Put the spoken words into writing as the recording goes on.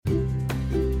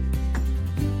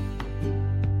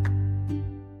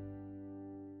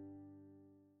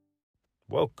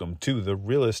Welcome to the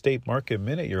Real Estate Market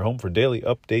Minute, your home for daily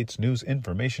updates, news,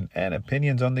 information, and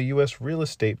opinions on the U.S. real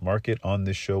estate market. On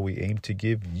this show, we aim to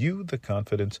give you the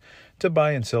confidence to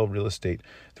buy and sell real estate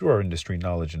through our industry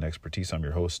knowledge and expertise. I'm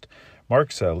your host, Mark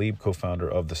Salib, co-founder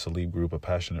of the Salib Group, a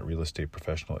passionate real estate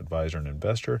professional, advisor, and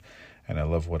investor, and I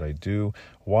love what I do.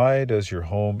 Why does your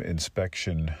home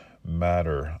inspection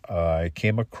matter? I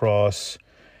came across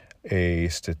a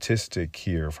statistic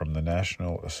here from the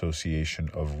National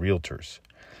Association of Realtors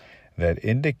that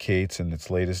indicates in its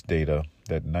latest data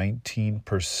that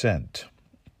 19%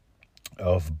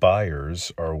 of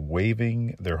buyers are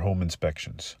waiving their home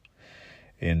inspections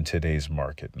in today's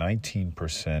market.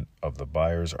 19% of the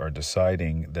buyers are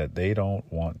deciding that they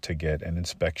don't want to get an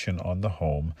inspection on the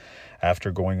home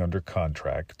after going under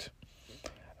contract,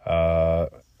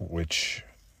 which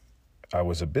I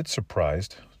was a bit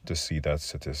surprised to see that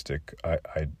statistic. I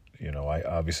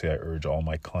urge all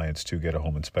my clients to get a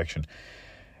home inspection.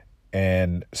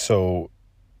 And so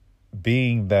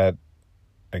being that,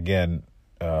 again,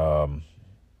 that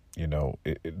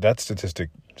statistic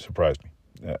surprised me.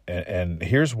 And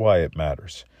here's why it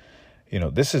matters.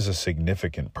 This is a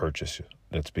significant purchase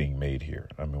that's being made here.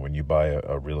 I mean, when you buy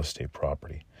a real estate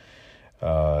property,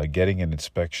 getting an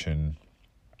inspection,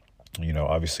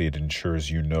 obviously it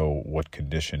ensures what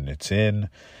condition it's in.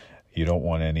 You don't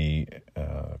want any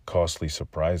costly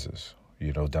surprises,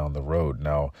 down the road.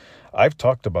 Now, I've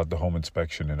talked about the home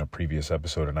inspection in a previous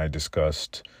episode, and I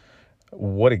discussed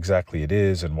what exactly it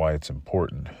is and why it's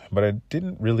important. But I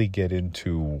didn't really get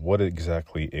into what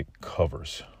exactly it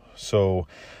covers. So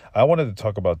I wanted to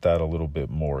talk about that a little bit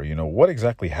more. What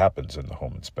exactly happens in the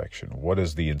home inspection? What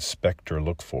does the inspector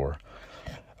look for?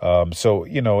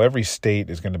 Every state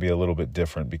is going to be a little bit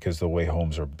different because the way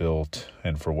homes are built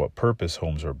and for what purpose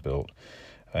homes are built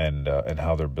and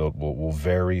how they're built will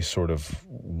vary sort of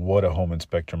what a home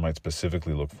inspector might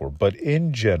specifically look for. But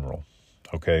in general,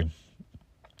 okay,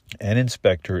 an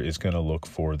inspector is going to look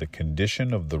for the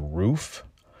condition of the roof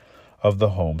of the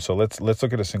home. So let's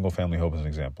look at a single family home as an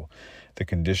example. The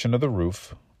condition of the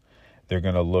roof. They're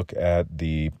going to look at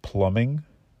the plumbing.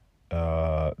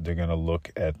 They're going to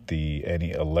look at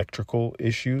any electrical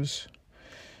issues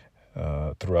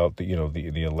throughout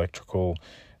the electrical,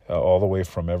 all the way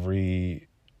from every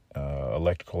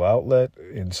electrical outlet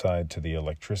inside to the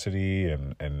electricity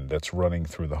and that's running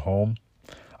through the home.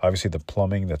 Obviously, the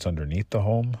plumbing that's underneath the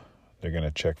home. They're going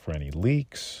to check for any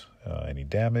leaks, any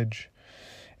damage,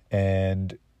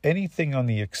 and anything on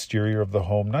the exterior of the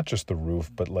home, not just the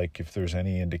roof, but like if there's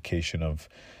any indication of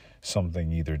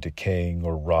something either decaying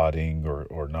or rotting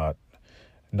or not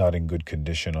in good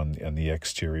condition on the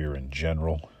exterior in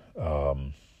general.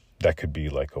 That could be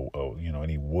like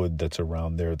any wood that's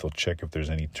around there. They'll check if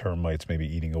there's any termites maybe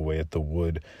eating away at the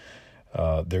wood.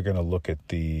 They're going to look at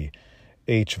the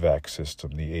HVAC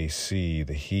system, the AC,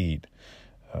 the heat,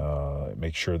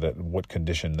 make sure that what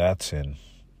condition that's in.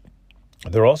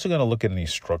 They're also going to look at any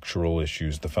structural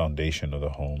issues, the foundation of the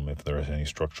home, if there is any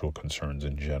structural concerns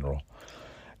in general.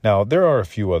 Now, there are a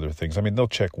few other things. I mean, they'll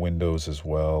check windows as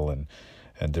well and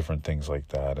different things like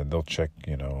that. And they'll check,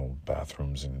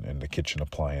 bathrooms and the kitchen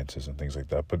appliances and things like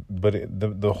that. But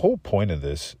the whole point of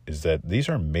this is that these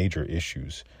are major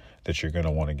issues that you're going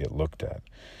to want to get looked at.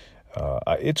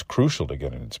 It's crucial to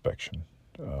get an inspection.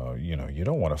 You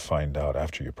don't want to find out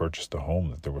after you purchase the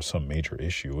home that there was some major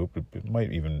issue. It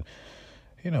might even,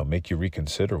 make you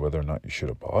reconsider whether or not you should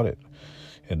have bought it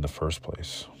in the first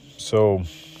place. So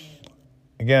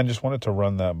again, just wanted to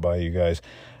run that by you guys.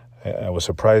 I was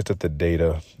surprised at the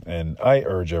data, and I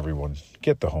urge everyone,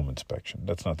 get the home inspection.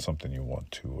 That's not something you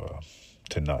want to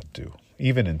not do,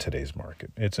 even in today's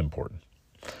market. It's important.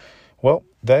 Well,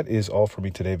 that is all for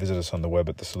me today. Visit us on the web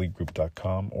at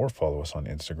thesalibgroup.com or follow us on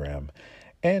Instagram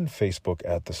and Facebook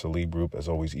at The Salib Group. As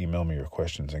always, email me your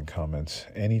questions and comments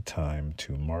anytime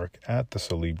to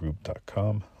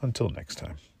mark@thesalibgroup.com. Until next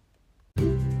time.